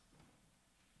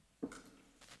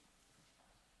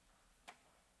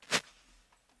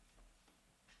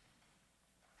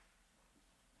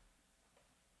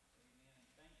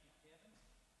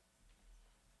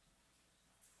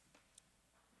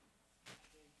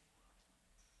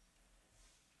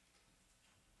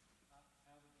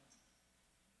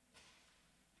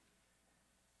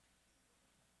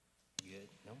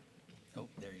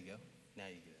Now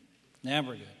you're good. Now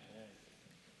we're good.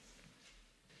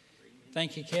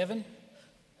 Thank you, Kevin.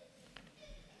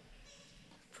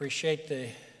 Appreciate the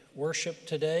worship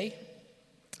today.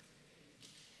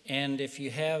 And if you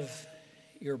have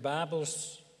your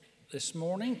Bibles this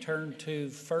morning, turn to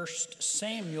 1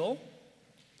 Samuel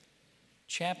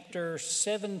chapter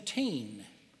 17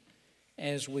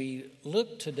 as we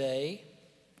look today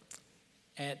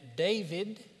at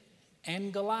David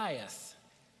and Goliath.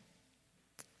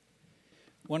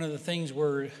 One of the things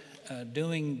we're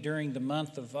doing during the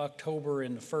month of October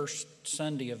and the first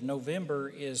Sunday of November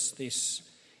is this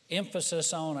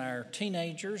emphasis on our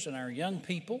teenagers and our young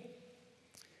people.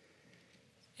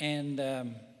 And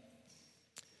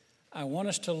I want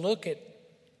us to look at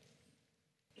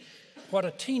what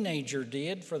a teenager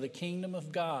did for the kingdom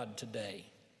of God today.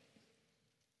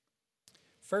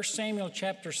 1 Samuel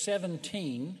chapter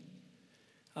 17,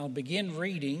 I'll begin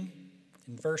reading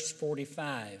in verse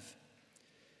 45.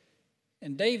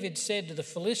 And David said to the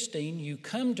Philistine, "You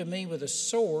come to me with a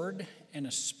sword and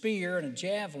a spear and a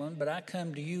javelin, but I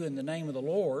come to you in the name of the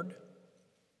Lord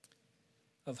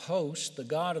of hosts, the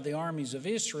God of the armies of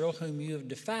Israel, whom you have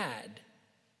defied.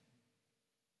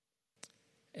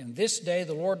 And this day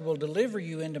the Lord will deliver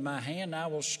you into my hand, and I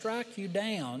will strike you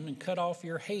down and cut off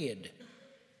your head.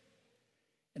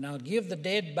 And I'll give the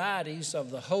dead bodies of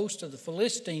the host of the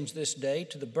Philistines this day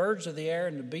to the birds of the air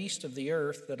and the beasts of the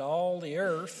earth, that all the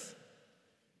earth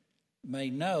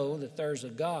may know that there's a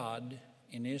God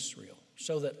in Israel."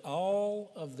 So that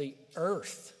all of the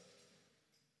earth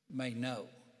may know.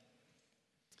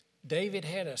 David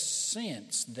had a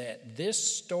sense that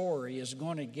this story is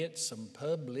going to get some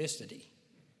publicity.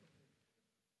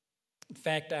 In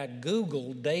fact, I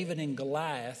Googled David and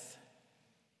Goliath,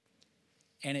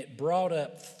 and it brought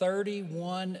up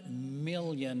 31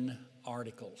 million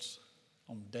articles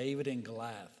on David and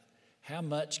Goliath. How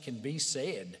much can be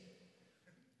said?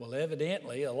 Well,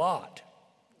 evidently a lot.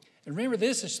 And remember,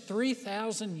 this is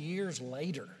 3,000 years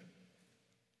later.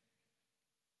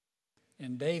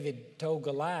 And David told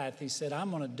Goliath, he said, "I'm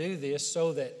going to do this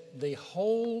so that the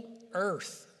whole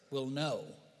earth will know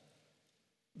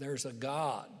there's a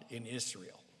God in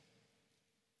Israel."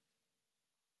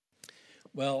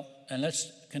 Well, and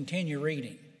let's continue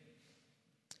reading.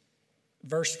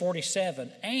 Verse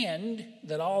 47, "And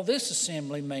that all this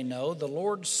assembly may know, the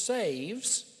Lord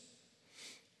saves,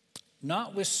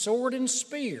 not with sword and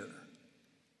spear,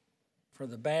 for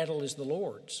the battle is the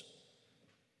Lord's,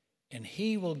 and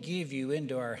he will give you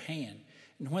into our hand."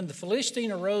 And when the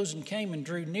Philistine arose and came and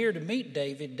drew near to meet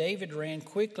David, David ran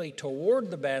quickly toward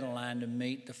the battle line to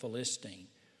meet the Philistine.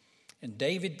 And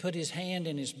David put his hand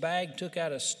in his bag, took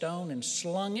out a stone and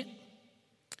slung it,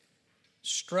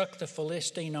 struck the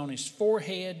Philistine on his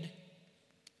forehead,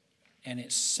 and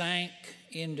it sank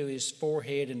into his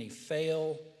forehead, and he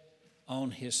fell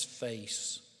on his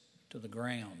face to the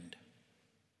ground.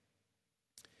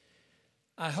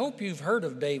 I hope you've heard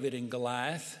of David and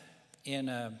Goliath. In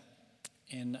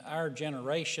our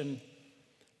generation,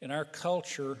 in our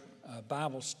culture,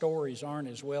 Bible stories aren't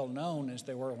as well known as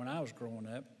they were when I was growing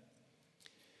up.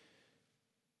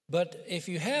 But if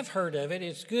you have heard of it,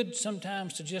 it's good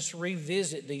sometimes to just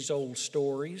revisit these old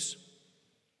stories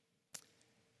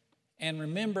and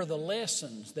remember the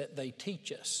lessons that they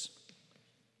teach us.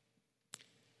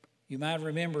 You might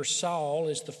remember Saul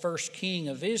is the first king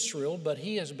of Israel, but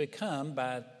he has become,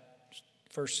 by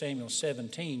 1 Samuel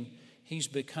 17, he's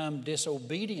become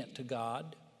disobedient to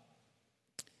God.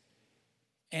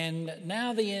 And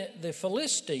now the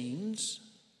Philistines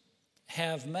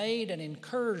have made an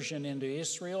incursion into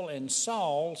Israel, and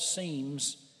Saul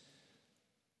seems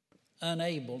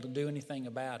unable to do anything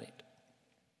about it.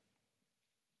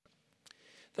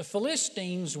 The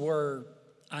Philistines were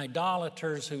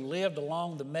idolaters who lived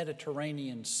along the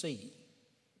Mediterranean Sea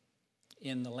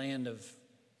in the land of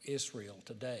Israel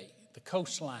today, the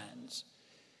coastlines.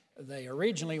 They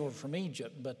originally were from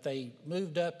Egypt, but they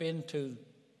moved up into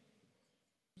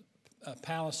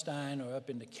Palestine or up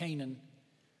into Canaan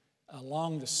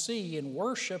along the sea and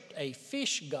worshiped a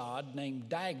fish god named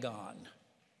Dagon.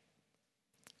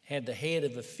 Had the head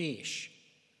of a fish.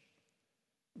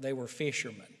 They were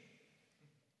fishermen.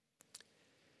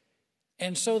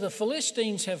 And so the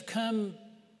Philistines have come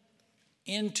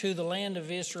into the land of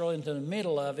Israel, into the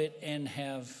middle of it, and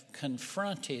have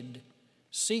confronted,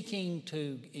 seeking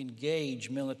to engage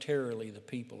militarily the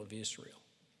people of Israel.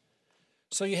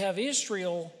 So you have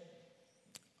Israel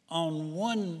on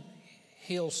one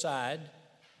hillside,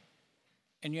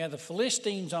 and you have the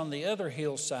Philistines on the other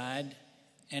hillside,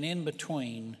 and in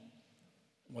between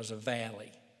was a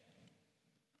valley.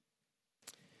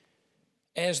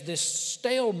 As this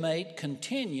stalemate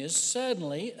continues,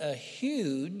 suddenly a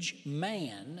huge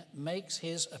man makes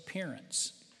his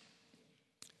appearance.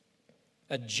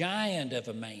 A giant of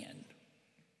a man.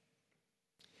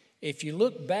 If you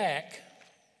look back,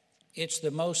 it's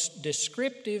the most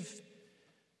descriptive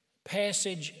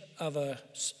passage of a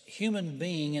human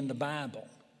being in the Bible.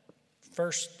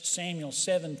 1 Samuel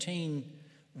 17,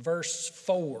 verse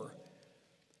 4.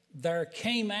 There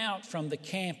came out from the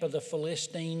camp of the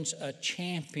Philistines a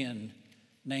champion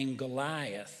named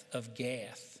Goliath of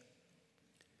Gath,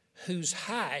 whose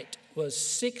height was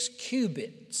 6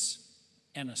 cubits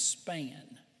and a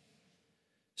span.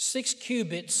 6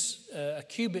 cubits, a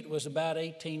cubit was about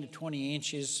 18 to 20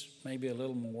 inches, maybe a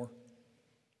little more.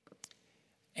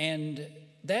 And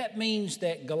that means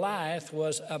that Goliath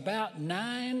was about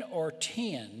 9 or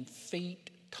 10 feet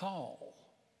tall.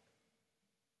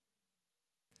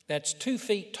 That's 2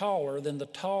 feet taller than the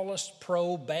tallest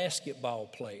pro basketball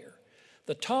player.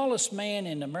 The tallest man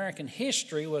in American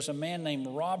history was a man named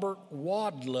Robert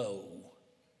Wadlow.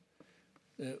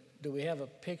 Do we have a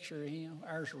picture of him?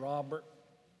 There's Robert.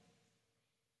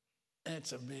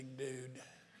 That's a big dude.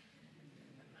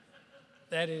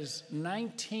 That is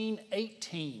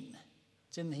 1918.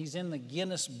 He's in the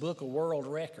Guinness Book of World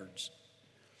Records.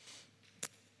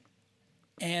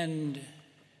 And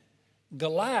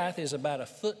Goliath is about a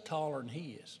foot taller than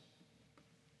he is.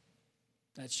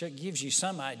 That gives you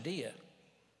some idea.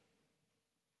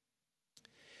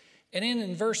 And then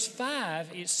in verse 5,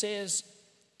 it says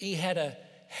he had a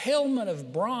helmet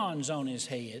of bronze on his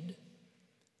head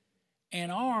and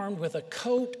armed with a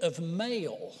coat of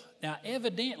mail. Now,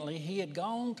 evidently, he had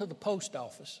gone to the post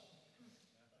office.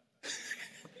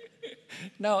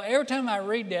 No, every time I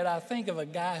read that, I think of a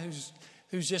guy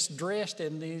who's just dressed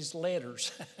in these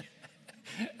letters.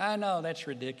 I know, that's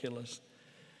ridiculous.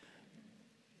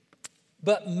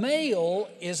 But mail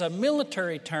is a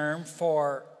military term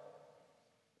for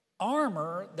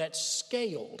armor that's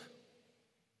scaled.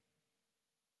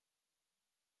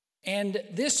 And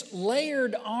this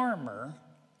layered armor,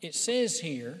 it says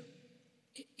here,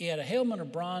 he had a helmet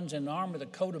of bronze and armor with a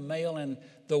coat of mail, and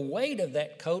the weight of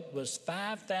that coat was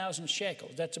 5,000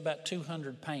 shekels. That's about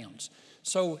 200 pounds.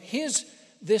 So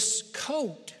this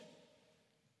coat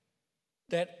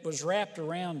that was wrapped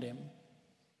around him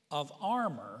of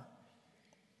armor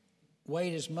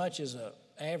weighed as much as an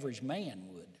average man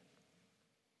would.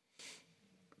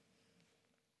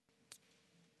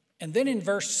 And then in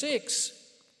verse 6,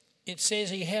 it says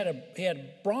he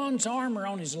had bronze armor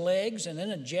on his legs, and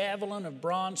then a javelin of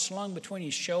bronze slung between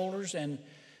his shoulders, and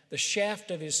the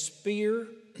shaft of his spear,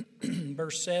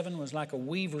 verse 7, was like a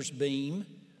weaver's beam,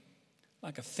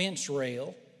 like a fence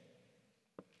rail.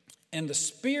 And the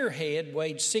spearhead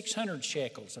weighed 600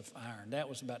 shekels of iron. That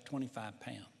was about 25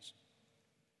 pounds.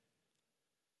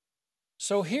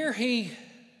 So here he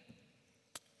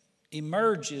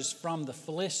emerges from the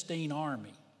Philistine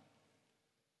army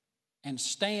and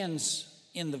stands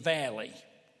in the valley,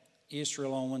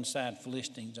 Israel on one side,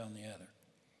 Philistines on the other,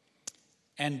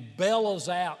 and bellows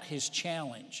out his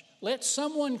challenge. Let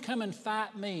someone come and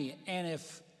fight me, and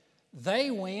if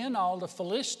they win, all the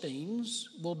Philistines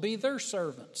will be their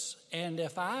servants. And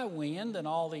if I win, then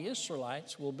all the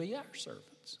Israelites will be our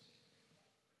servants.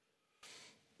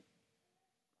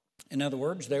 In other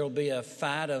words, there will be a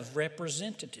fight of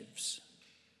representatives.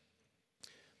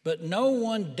 But no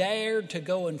one dared to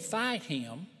go and fight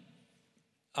him,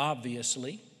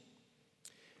 obviously.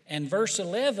 And verse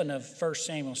 11 of 1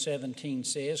 Samuel 17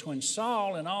 says, when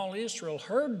Saul and all Israel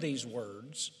heard these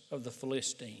words of the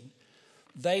Philistine,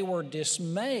 they were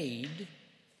dismayed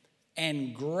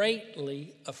and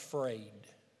greatly afraid.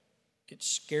 It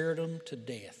scared them to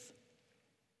death.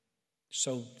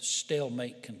 So the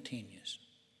stalemate continues.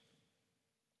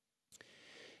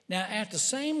 Now, at the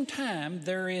same time,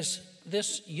 there is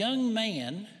this young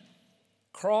man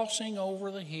crossing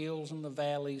over the hills and the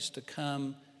valleys to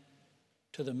come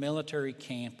to the military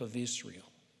camp of Israel.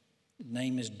 His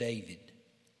name is David.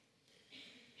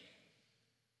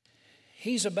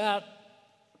 He's about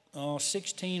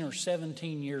 16 or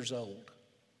 17 years old.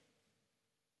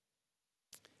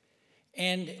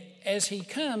 And as he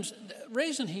comes, the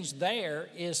reason he's there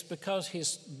is because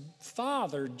his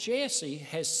father, Jesse,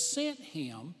 has sent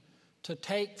him to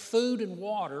take food and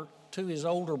water to his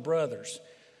older brothers.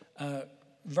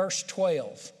 Verse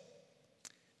 12.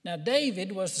 Now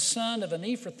David was the son of an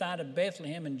Ephrathite of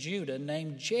Bethlehem in Judah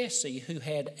named Jesse, who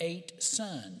had 8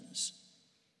 sons.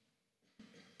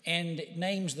 And it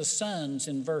names the sons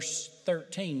in verse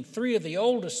 13. 3 of the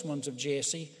oldest ones of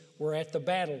Jesse were at the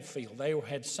battlefield. They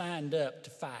had signed up to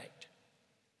fight.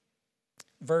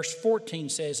 Verse 14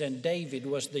 says, and David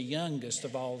was the youngest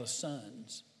of all the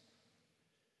sons.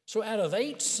 So out of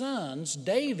 8 sons,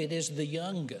 David is the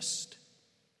youngest.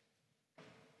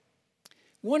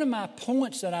 One of my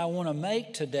points that I want to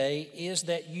make today is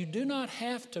that you do not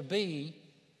have to be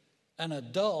an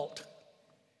adult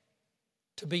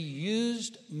to be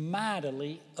used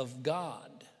mightily of God.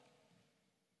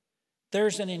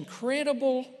 There's an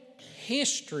incredible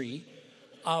history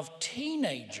of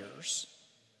teenagers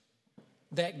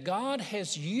that God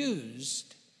has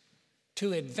used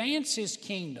to advance His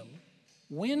kingdom,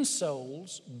 win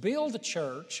souls, build the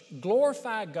church,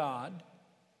 glorify God,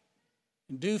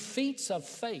 and do feats of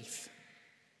faith.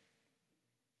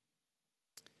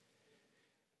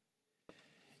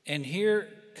 And here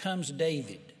comes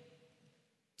David.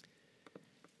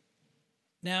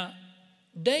 Now,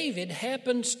 David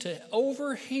happens to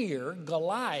overhear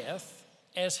Goliath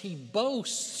as he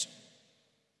boasts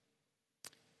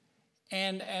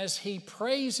and as he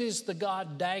praises the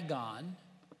god Dagon.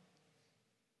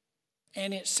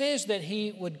 And it says that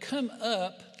he would come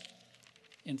up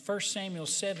in 1 Samuel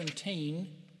 17,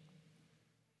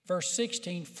 verse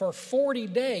 16, for 40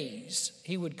 days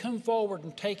he would come forward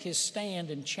and take his stand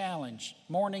and challenge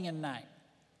morning and night.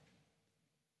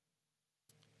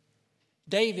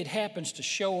 David happens to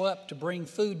show up to bring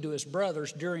food to his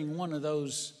brothers during one of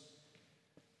those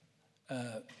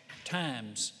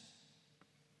times.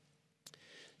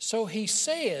 So he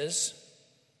says,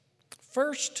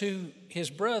 first to his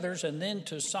brothers and then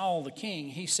to Saul the king,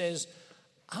 he says,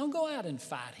 I'll go out and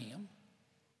fight him.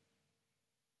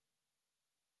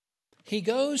 He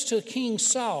goes to King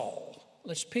Saul.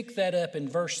 Let's pick that up in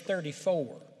verse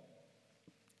 34.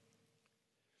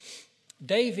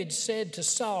 David said to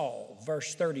Saul,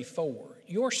 verse 34,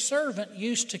 your servant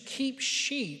used to keep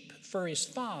sheep for his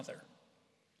father.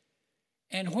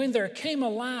 And when there came a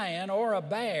lion or a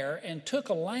bear and took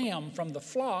a lamb from the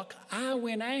flock, I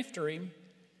went after him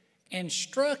and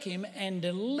struck him and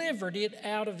delivered it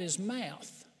out of his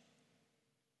mouth.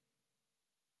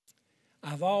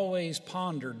 I've always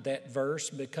pondered that verse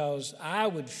because I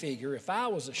would figure if I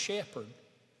was a shepherd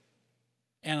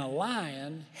and a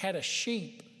lion had a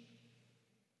sheep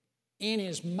in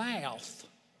his mouth,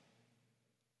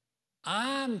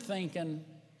 I'm thinking,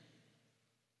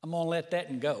 I'm going to let that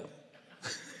one go.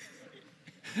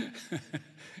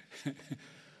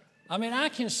 I mean, I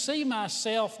can see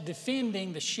myself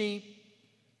defending the sheep,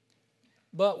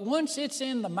 but once it's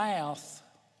in the mouth,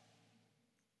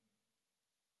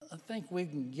 I think we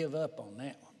can give up on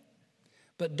that one.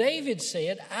 But David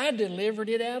said, I delivered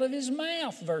it out of his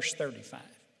mouth, verse 35.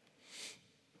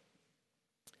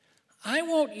 I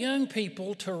want young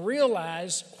people to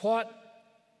realize what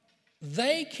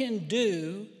they can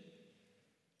do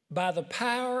by the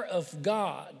power of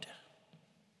God.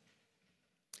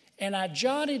 And I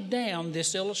jotted down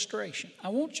this illustration. I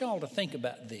want y'all to think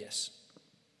about this.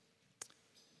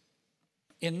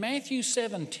 In Matthew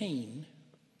 17,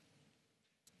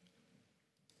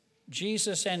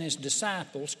 Jesus and his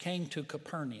disciples came to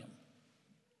Capernaum.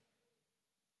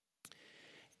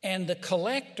 And the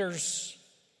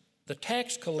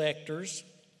tax collectors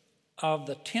of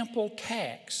the temple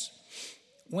tax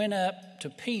went up to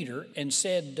Peter and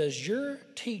said, does your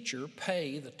teacher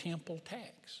pay the temple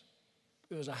tax?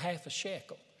 It was a half a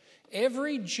shekel.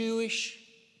 Every Jewish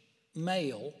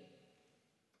male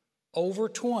over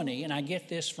 20, and I get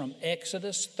this from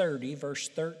Exodus 30, verse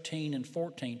 13 and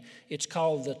 14. It's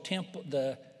called the temple,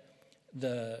 the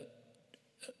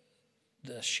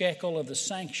shekel of the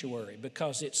sanctuary,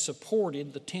 because it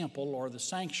supported the temple or the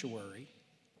sanctuary.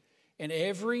 And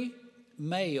every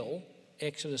male,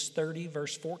 Exodus 30,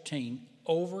 verse 14,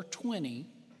 over 20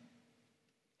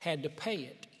 had to pay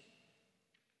it,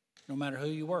 no matter who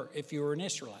you were, if you were an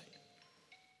Israelite.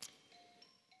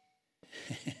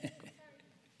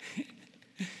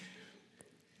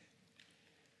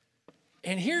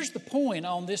 And here's the point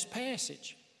on this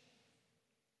passage.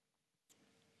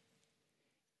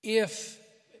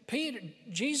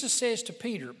 Jesus says to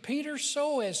Peter, Peter,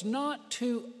 so as not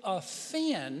to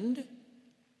offend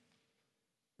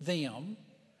them,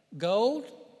 go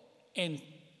and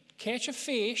catch a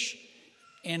fish,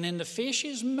 and in the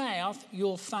fish's mouth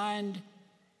you'll find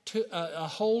a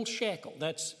whole shekel.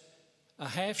 That's a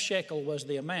half shekel was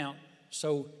the amount.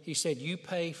 So he said, you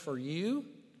pay for you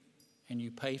and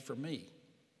you pay for me.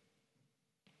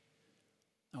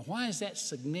 Now, why is that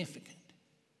significant?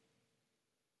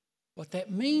 What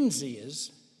that means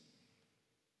is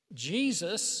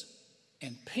Jesus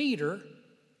and Peter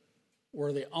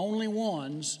were the only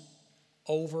ones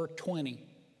over 20.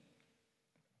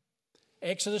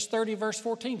 Exodus 30, verse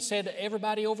 14 said that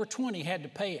everybody over 20 had to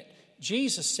pay it.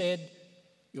 Jesus said,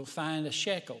 you'll find a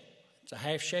shekel. It's a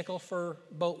half shekel for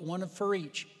both, one for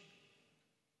each.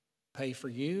 Pay for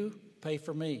you, pay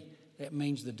for me. That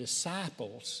means the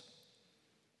disciples,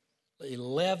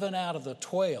 11 out of the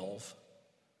 12,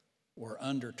 were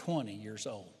under 20 years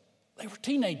old. They were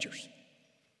teenagers.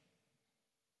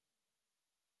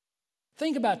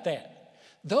 Think about that.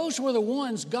 Those were the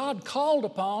ones God called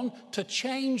upon to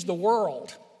change the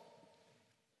world.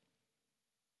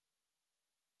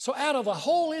 So out of the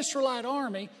whole Israelite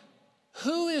army,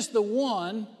 who is the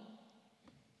one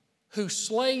who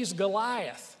slays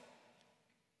Goliath?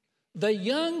 The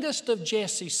youngest of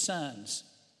Jesse's sons.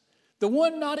 The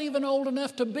one not even old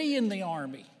enough to be in the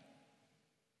army.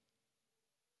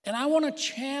 And I want to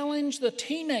challenge the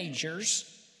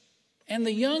teenagers and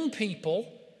the young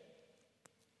people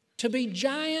to be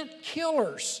giant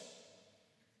killers.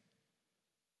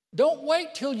 Don't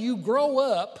wait till you grow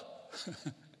up.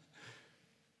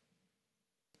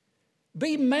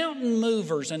 Be mountain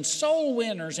movers and soul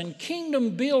winners and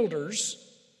kingdom builders.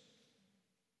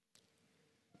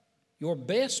 Your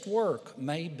best work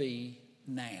may be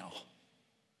now.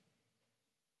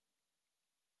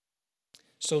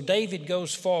 So David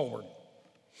goes forward.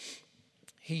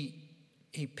 He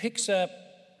picks up,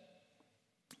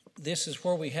 this is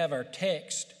where we have our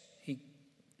text.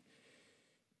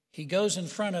 He goes in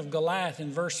front of Goliath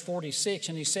in verse 46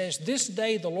 and he says, "This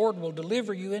day the Lord will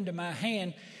deliver you into my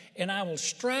hand, and I will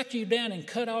strike you down and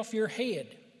cut off your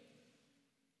head."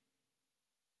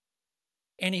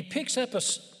 And he picks up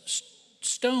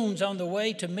stones on the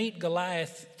way to meet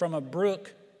Goliath from a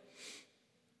brook.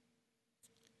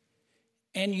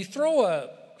 And you throw a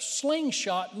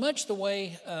slingshot much the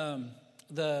way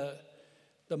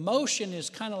the motion is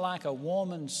kind of like a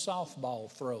woman's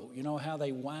softball throw. You know how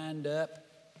they wind up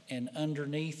and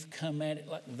underneath come at it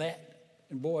like that?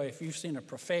 And boy, if you've seen a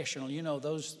professional, you know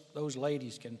those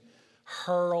ladies can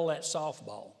hurl that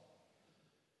softball.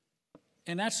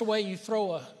 And that's the way you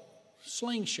throw a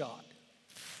slingshot,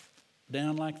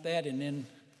 down like that and then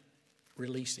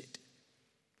release it.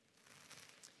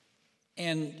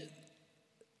 And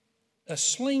a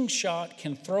slingshot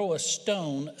can throw a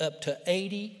stone up to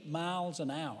 80 miles an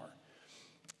hour.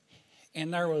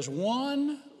 And there was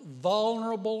one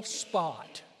vulnerable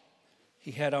spot.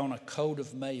 He had on a coat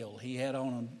of mail. He had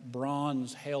on a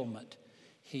bronze helmet.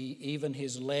 Even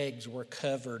his legs were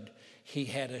covered. He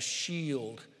had a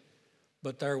shield.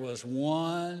 But there was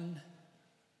one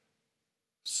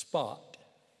spot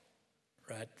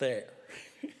right there.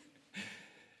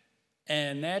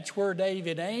 And that's where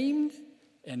David aimed,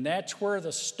 and that's where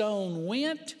the stone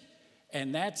went,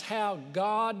 and that's how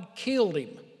God killed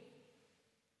him.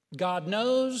 God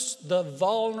knows the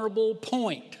vulnerable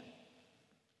point.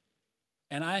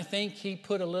 And I think he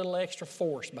put a little extra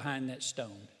force behind that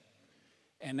stone.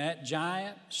 And that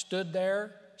giant stood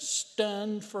there,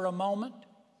 stunned for a moment.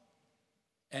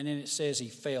 And then it says he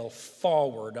fell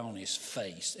forward on his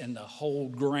face, and the whole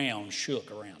ground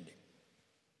shook around him.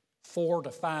 400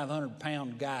 to 500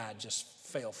 pound guy just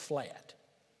fell flat.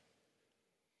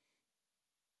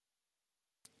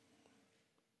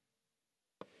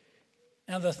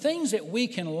 Now, the things that we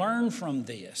can learn from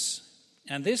this,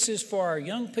 and this is for our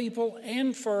young people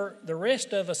and for the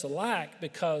rest of us alike,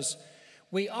 because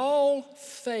we all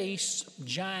face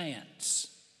giants.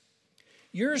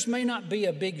 Yours may not be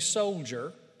a big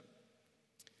soldier,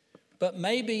 but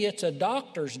maybe it's a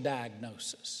doctor's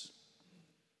diagnosis.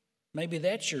 Maybe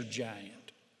that's your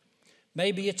giant.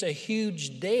 Maybe it's a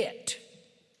huge debt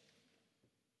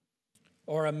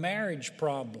or a marriage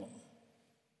problem.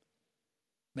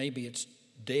 Maybe it's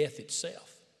death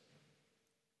itself.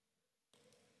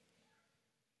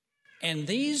 And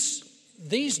these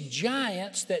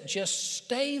giants that just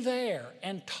stay there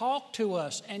and talk to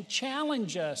us and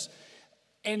challenge us,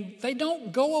 and they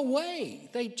don't go away.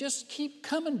 They just keep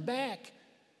coming back.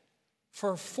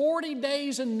 For 40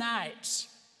 days and nights,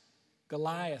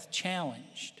 Goliath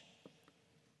challenged.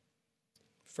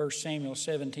 1 Samuel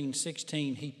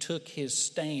 17:16, he took his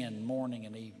stand morning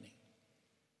and evening.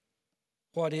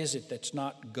 What is it that's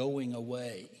not going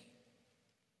away?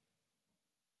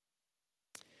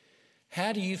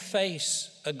 How do you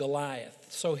face a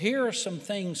Goliath? So here are some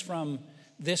things from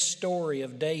this story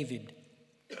of David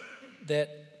that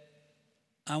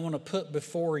I want to put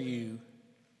before you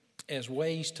as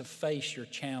ways to face your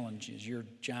challenges, your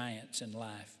giants in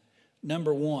life.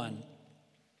 Number one,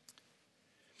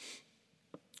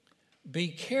 be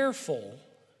careful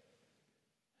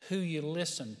who you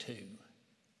listen to.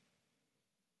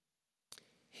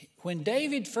 When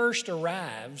David first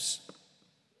arrives,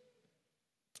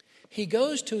 he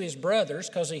goes to his brothers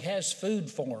because he has food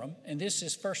for them. And this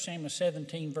is 1 Samuel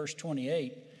 17, verse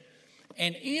 28.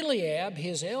 And Eliab,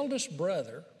 his eldest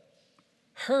brother,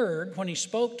 heard when he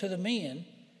spoke to the men,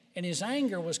 and his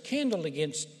anger was kindled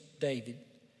against David,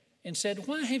 and said,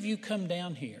 "Why have you come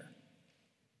down here?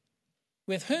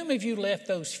 With whom have you left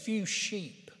those few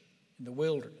sheep in the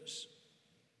wilderness?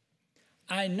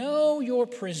 I know your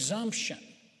presumption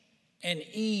and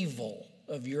evil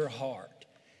of your heart.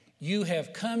 You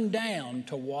have come down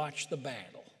to watch the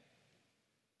battle."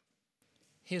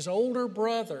 His older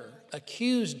brother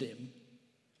accused him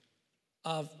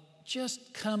of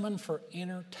just coming for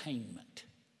entertainment.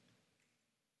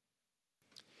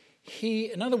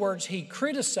 In other words, he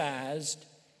criticized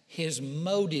his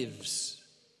motives.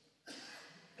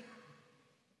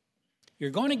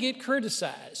 You're going to get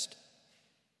criticized.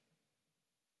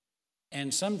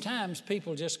 And sometimes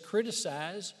people just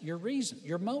criticize your reason,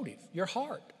 your motive, your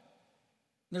heart.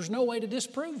 There's no way to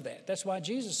disprove that. That's why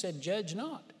Jesus said, "Judge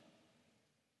not."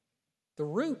 The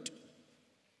root.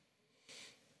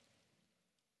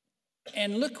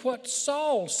 And look what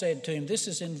Saul said to him. This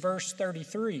is in verse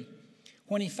 33.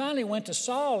 When he finally went to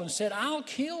Saul and said, "I'll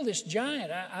kill this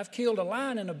giant. I've killed a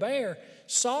lion and a bear."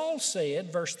 Saul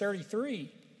said, verse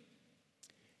 33,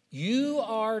 "You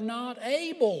are not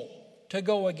able to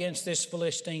go against this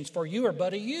Philistine, for you are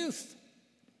but a youth."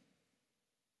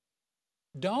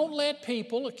 Don't let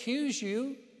people accuse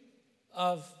you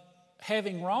of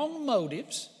having wrong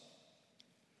motives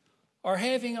or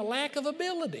having a lack of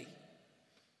ability.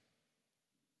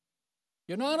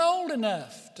 You're not old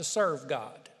enough to serve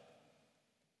God.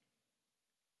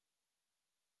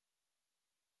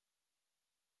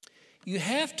 You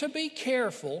have to be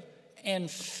careful and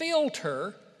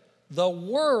filter the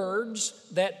words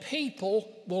that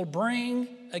people will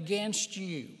bring against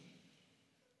you.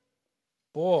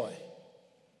 Boy,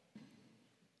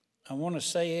 I want to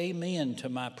say amen to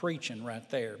my preaching right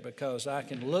there, because I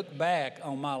can look back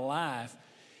on my life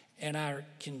and I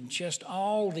can just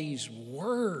all these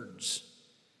words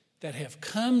that have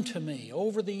come to me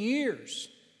over the years.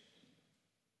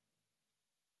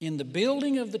 In the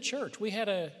building of the church,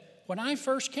 when I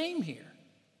first came here,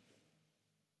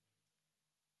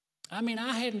 I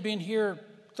hadn't been here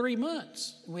 3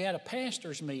 months. We had a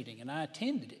pastor's meeting and I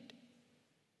attended it.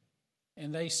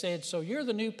 And they said, "So you're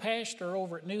the new pastor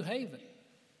over at New Haven."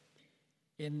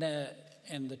 And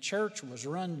the church was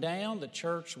run down. The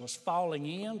church was falling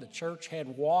in. The church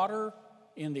had water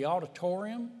in the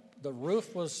auditorium. The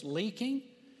roof was leaking.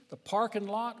 The parking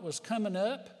lot was coming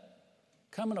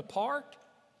apart.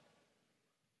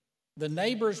 The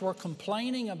neighbors were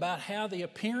complaining about how the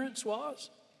appearance was.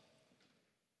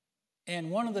 And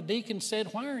one of the deacons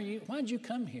said, "Why'd you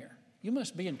come here? You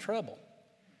must be in trouble.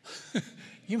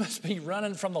 You must be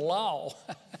running from the law."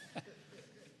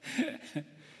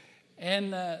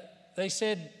 And they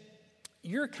said,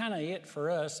 "You're kind of it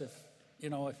for us.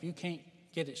 If you can't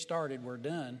get it started, we're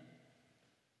done."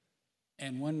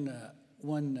 And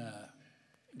one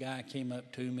guy came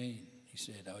up to me. He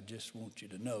said, "I just want you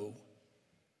to know,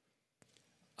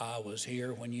 I was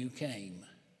here when you came.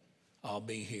 I'll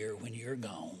be here when you're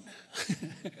gone."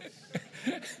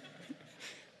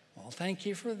 Well, thank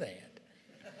you for that.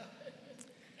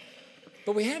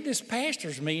 But we had this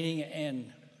pastor's meeting,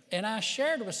 and I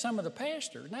shared with some of the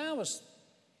pastors. Now I was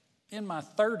in my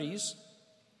 30s,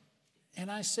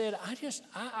 and I said,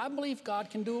 I believe God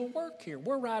can do a work here.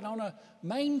 We're right on a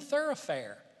main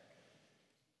thoroughfare.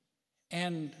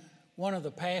 And one of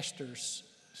the pastors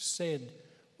said,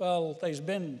 "Well, there's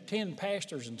been 10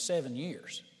 pastors in 7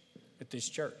 years at this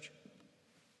church.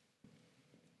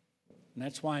 And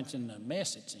that's why it's in the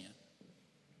mess it's in."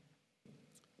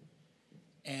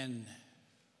 And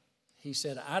he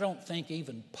said, "I don't think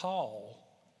even Paul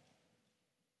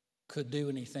could do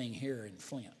anything here in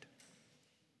Flint."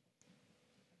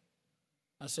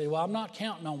 I said, "Well, I'm not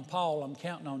counting on Paul, I'm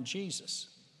counting on Jesus."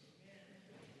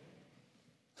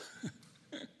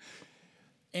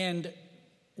 And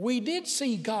we did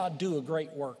see God do a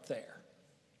great work there.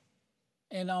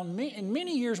 And in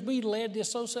many years, we led the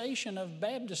Association of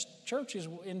Baptist Churches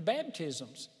in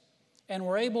baptisms, and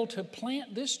were able to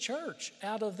plant this church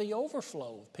out of the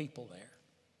overflow of people there.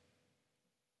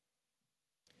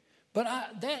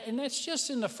 But that's just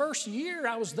in the first year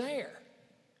I was there.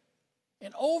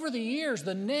 And over the years,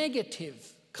 the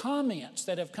negative comments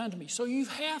that have come to me. So you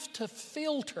have to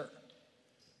filter.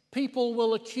 People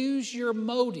will accuse your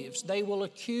motives. They will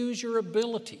accuse your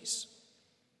abilities.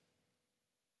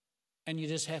 And you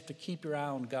just have to keep your eye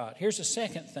on God. Here's the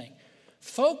second thing.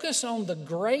 Focus on the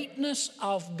greatness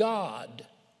of God,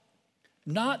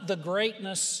 not the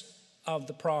greatness of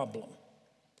the problem.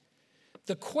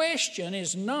 The question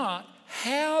is not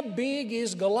how big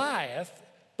is Goliath,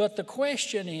 But the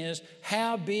question is,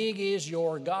 how big is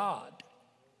your God?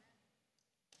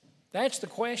 That's the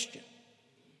question.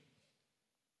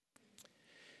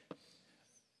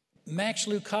 Max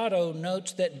Lucado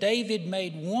notes that David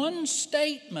made one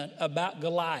statement about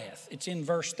Goliath. It's in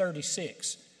verse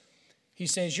 36. He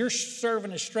says, your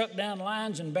servant has struck down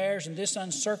lions and bears, and this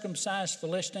uncircumcised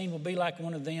Philistine will be like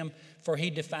one of them, for he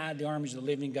defied the armies of the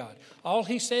living God. All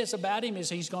he says about him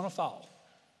is he's going to fall.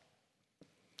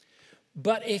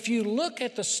 But if you look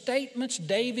at the statements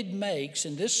David makes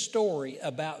in this story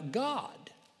about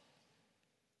God,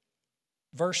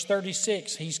 verse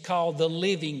 36, he's called the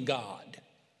living God,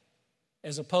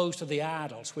 as opposed to the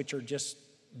idols, which are just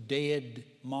dead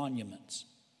monuments.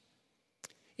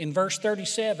 In verse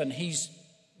 37,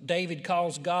 David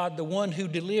calls God the one who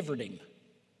delivered him.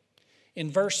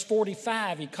 In verse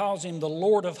 45, he calls him the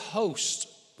Lord of hosts,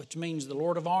 which means the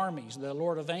Lord of armies, the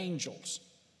Lord of angels,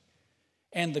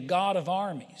 and the God of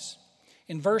armies.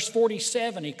 In verse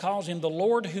 47, he calls him the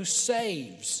Lord who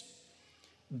saves.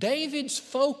 David's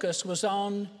focus was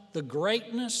on the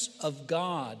greatness of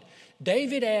God.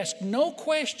 David asked no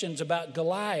questions about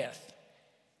Goliath,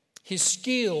 his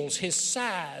skills, his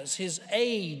size, his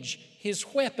age, his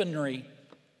weaponry,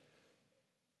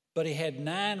 but he had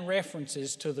 9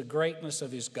 references to the greatness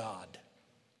of his God.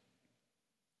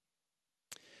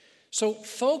 So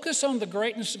focus on the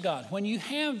greatness of God. When you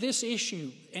have this issue,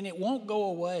 and it won't go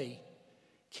away,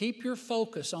 keep your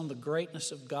focus on the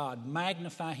greatness of God.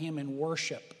 Magnify Him in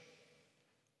worship.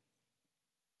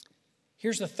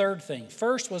 Here's the third thing.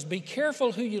 First was be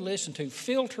careful who you listen to.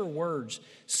 Filter words.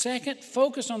 Second,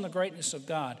 focus on the greatness of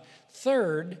God.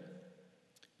 Third,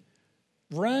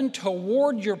 run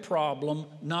toward your problem,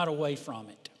 not away from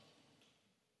it.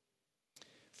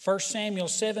 1 Samuel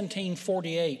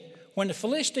 17:48. When the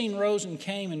Philistine rose and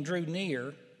came and drew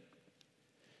near,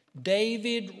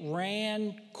 David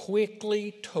ran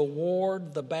quickly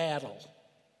toward the battle.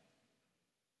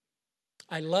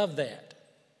 I love that.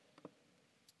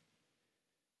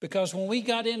 Because when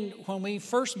we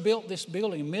first built this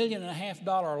building, $1.5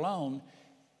 million loan,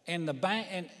 and the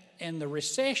bank and the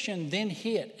recession then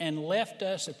hit and left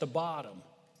us at the bottom,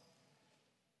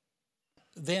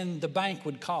 then the bank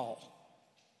would call.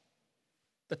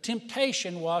 The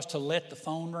temptation was to let the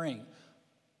phone ring.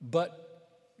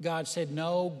 But God said,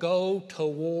 no, go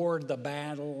toward the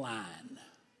battle line.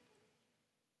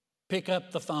 Pick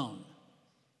up the phone.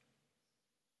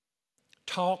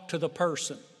 Talk to the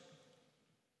person.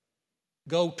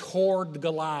 Go toward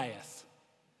Goliath.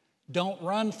 Don't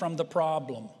run from the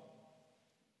problem.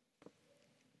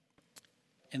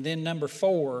 And then number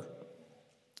 4,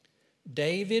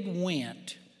 David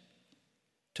went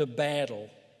to battle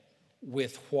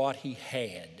with what he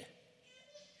had.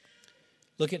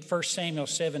 Look at 1 Samuel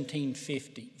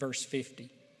 17:50, verse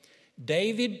 50.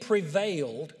 David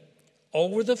prevailed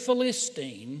over the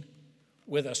Philistine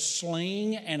with a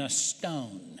sling and a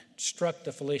stone. Struck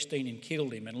the Philistine and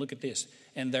killed him. And look at this.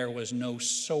 And there was no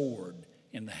sword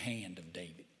in the hand of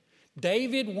David.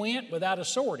 David went without a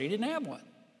sword. He didn't have one.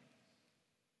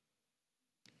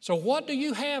 So what do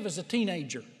you have as a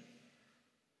teenager?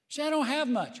 Say, I don't have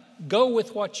much. Go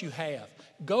with what you have.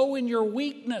 Go in your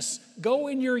weakness. Go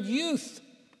in your youth.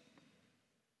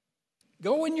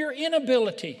 Go in your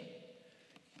inability.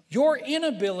 Your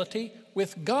inability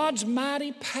with God's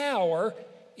mighty power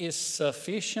is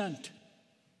sufficient.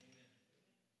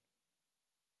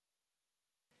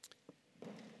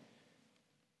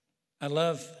 I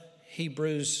love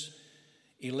Hebrews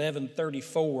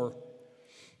 11:34.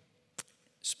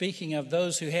 Speaking of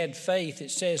those who had faith,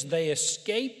 it says, they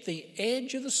escaped the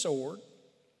edge of the sword.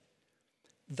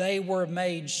 They were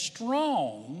made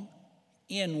strong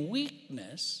in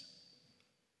weakness.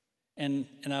 And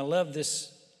I love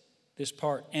this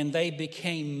part. And they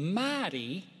became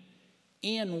mighty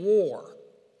in war.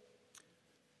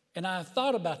 And I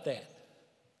thought about that.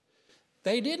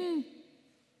 They didn't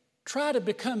try to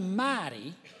become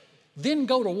mighty, then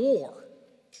go to war.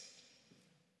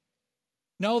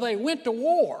 No, they went to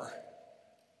war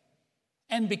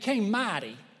and became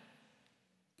mighty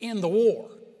in the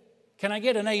war. Can I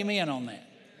get an amen on that?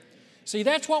 See,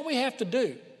 that's what we have to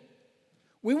do.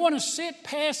 We want to sit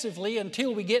passively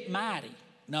until we get mighty.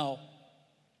 No.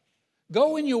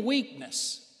 Go in your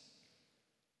weakness.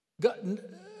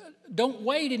 Don't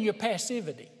wait in your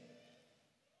passivity.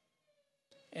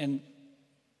 And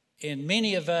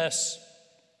many of us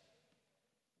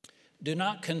do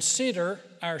not consider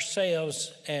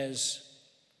ourselves as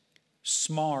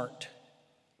smart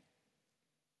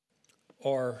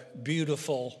or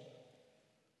beautiful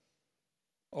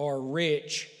or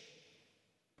rich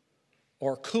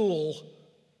or cool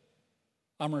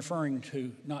I'm referring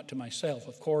to, not to myself,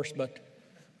 of course,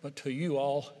 but to you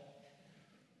all.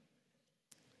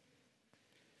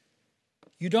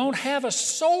 You don't have a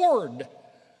sword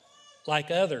like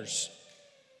others.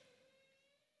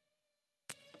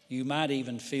 You might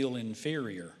even feel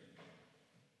inferior.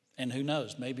 And who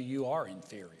knows, maybe you are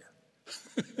inferior.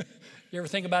 You ever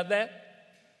think about that?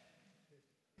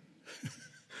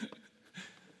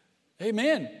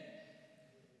 Amen.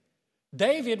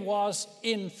 David was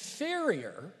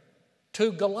inferior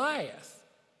to Goliath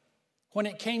when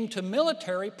it came to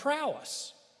military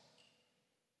prowess.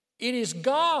 It is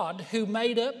God who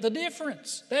made up the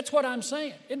difference. That's what I'm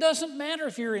saying. It doesn't matter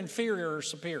if you're inferior or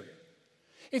superior.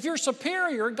 If you're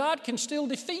superior, God can still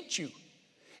defeat you.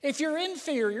 If you're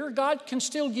inferior, God can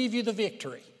still give you the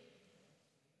victory.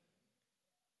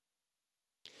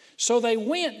 So they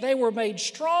were made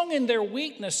strong in their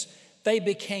weakness. They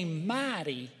became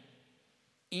mighty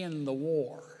in the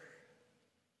war.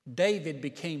 David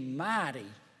became mighty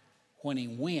when he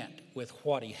went with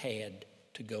what he had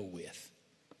to go with.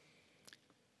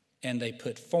 And they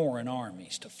put foreign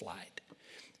armies to flight.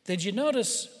 Did you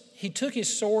notice he took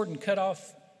his sword and cut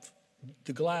off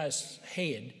the Goliath's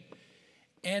head?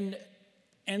 And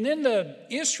then the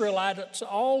Israelites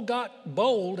all got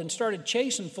bold and started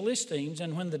chasing Philistines.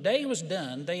 And when the day was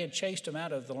done, they had chased them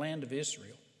out of the land of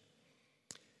Israel.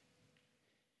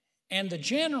 And the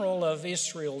general of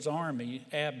Israel's army,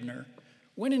 Abner,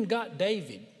 went and got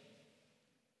David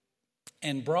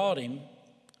and brought him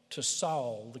to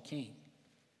Saul the king.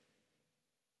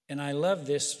 And I love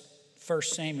this, 1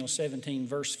 Samuel 17,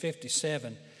 verse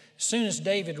 57. As soon as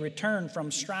David returned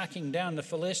from striking down the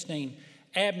Philistine,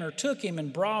 Abner took him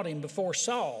and brought him before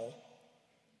Saul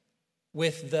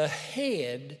with the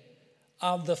head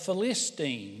of the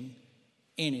Philistine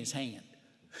in his hand.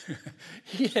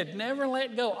 He had never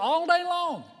let go all day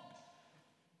long.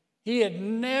 He had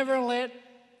never let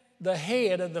the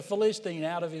head of the Philistine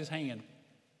out of his hand.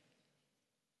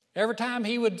 Every time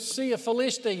he would see a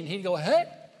Philistine, he'd go, hey.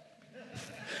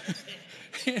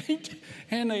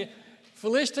 And the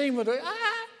Philistine would go,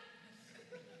 ah.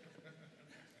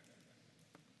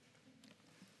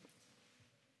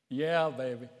 Yeah,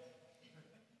 baby.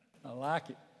 I like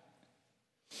it.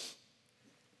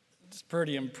 It's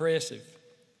pretty impressive.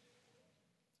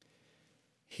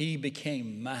 He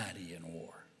became mighty in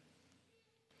war.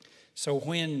 So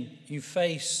when you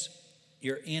face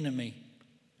your enemy,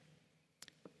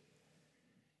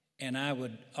 and I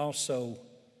would also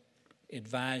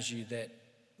advise you that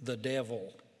the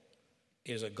devil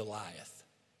is a Goliath.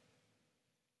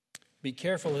 Be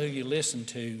careful who you listen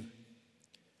to.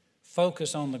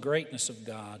 Focus on the greatness of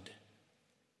God.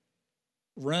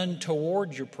 Run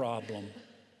toward your problem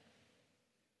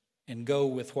and go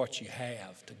with what you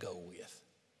have to go with.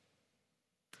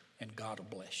 And God will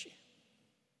bless you.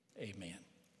 Amen.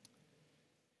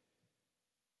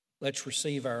 Let's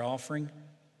receive our offering.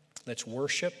 Let's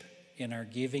worship in our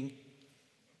giving.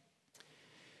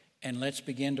 And let's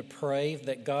begin to pray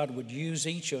that God would use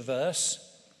each of us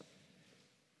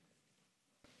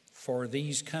for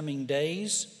these coming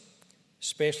days,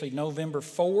 especially November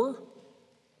 4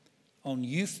 on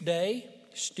Youth Day,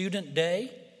 Student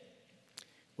Day.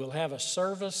 We'll have a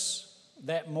service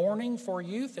that morning for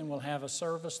youth, and we'll have a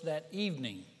service that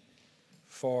evening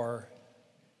for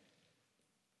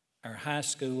our high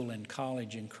school and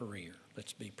college and career.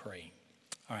 Let's be praying.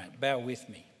 All right, bow with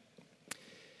me.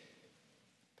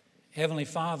 Heavenly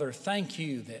Father, thank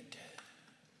you that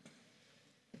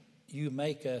you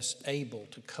make us able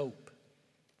to cope.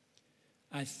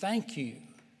 I thank you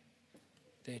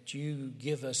that you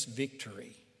give us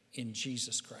victory in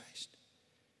Jesus Christ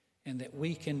and that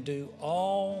we can do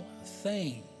all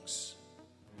things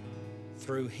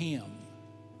through Him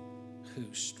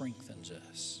who strengthens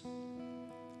us.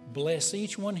 Bless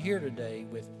each one here today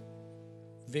with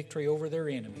victory over their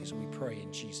enemies, we pray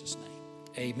in Jesus' name.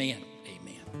 Amen.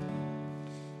 Amen.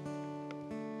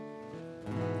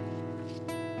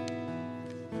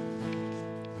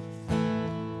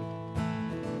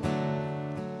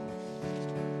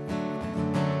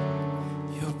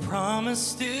 Your promise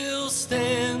still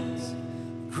stands.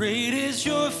 Great is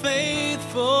your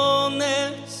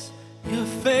faithfulness, your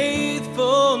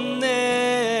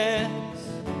faithfulness.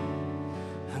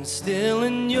 I'm still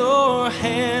in your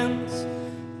hands.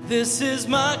 This is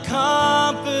my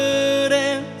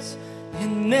confidence. You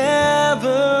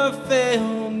never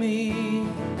fail me.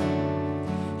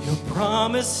 Your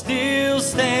promise still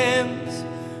stands.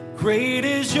 Great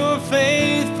is your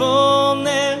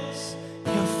faithfulness,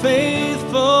 your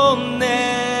faithfulness.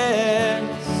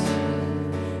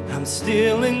 I'm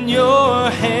still in your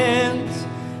hands.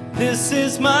 This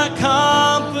is my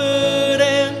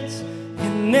confidence.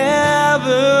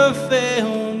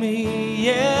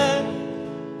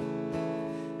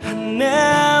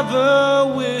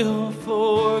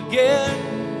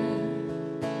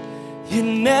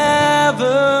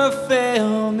 never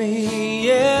failed me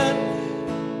yet.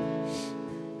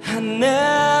 I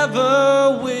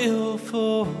never will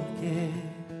forget.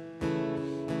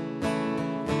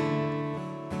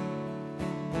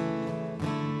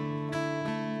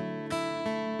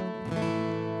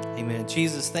 Amen.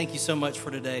 Jesus, thank you so much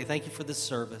for today. Thank you for this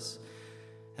service.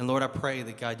 And Lord, I pray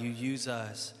that, God, you use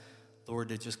us, Lord,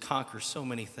 to just conquer so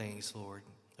many things, Lord.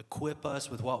 Equip us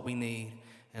with what we need.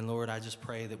 And Lord, I just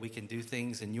pray that we can do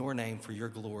things in your name for your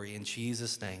glory. In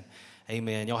Jesus' name,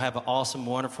 amen. Y'all have an awesome,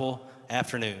 wonderful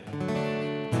afternoon.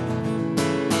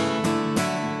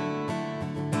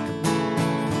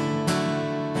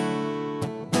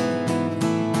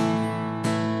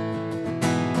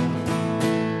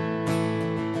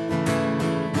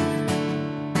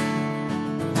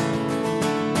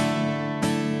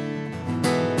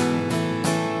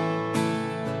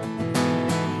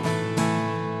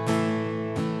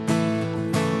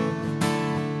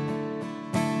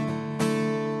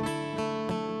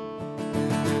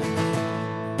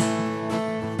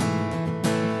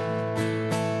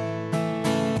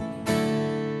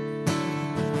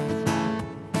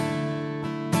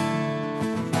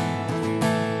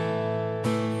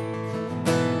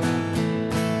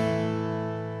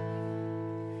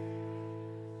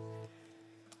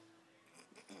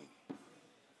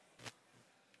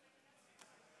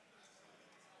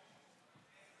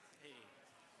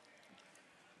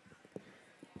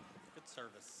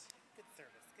 Service. Good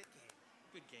service. Good game.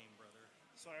 Good game, brother.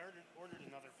 So I ordered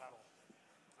another pedal.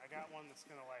 I got one that's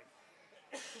gonna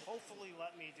hopefully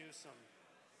let me do some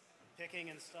picking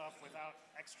and stuff without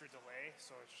extra delay.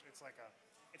 So it's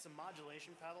a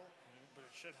modulation pedal, but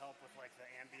it should help with the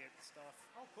ambient stuff.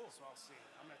 Oh, cool. So I'll see.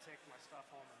 I'm gonna take my stuff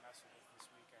home and mess with it this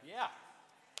weekend. Yeah.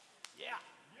 Yeah.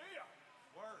 Yeah.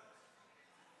 Word.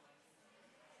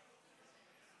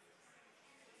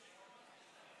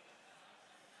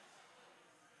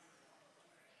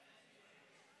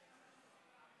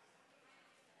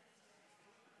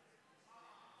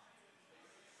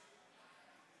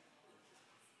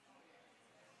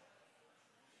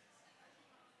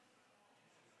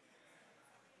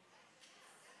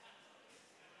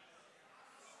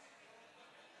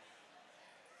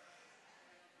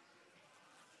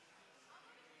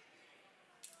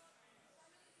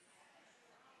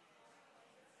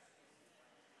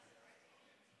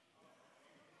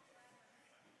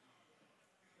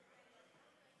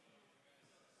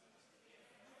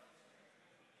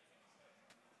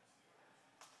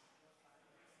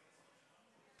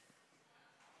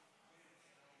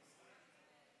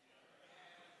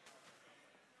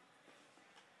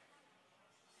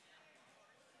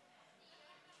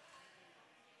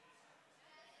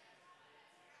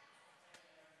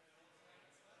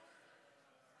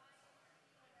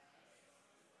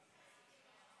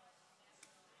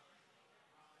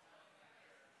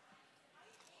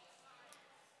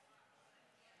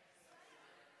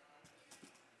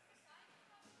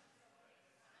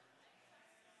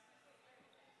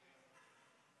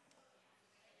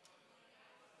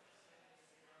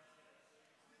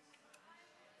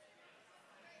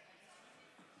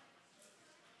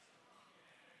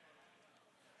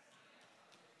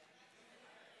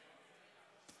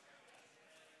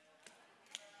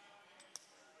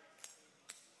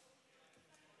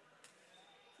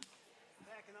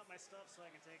 Packing up my stuff so I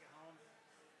can take it home.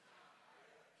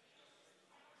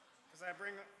 Because I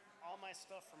bring all my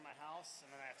stuff from my house and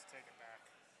then I have to take it back.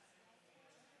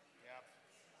 Yep.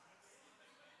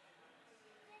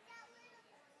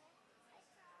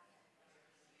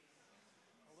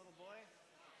 A little boy?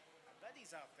 I bet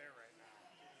he's out there right now.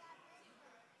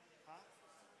 Huh?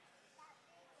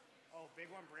 Oh, big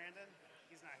one, Brandon?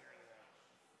 He's not here anymore.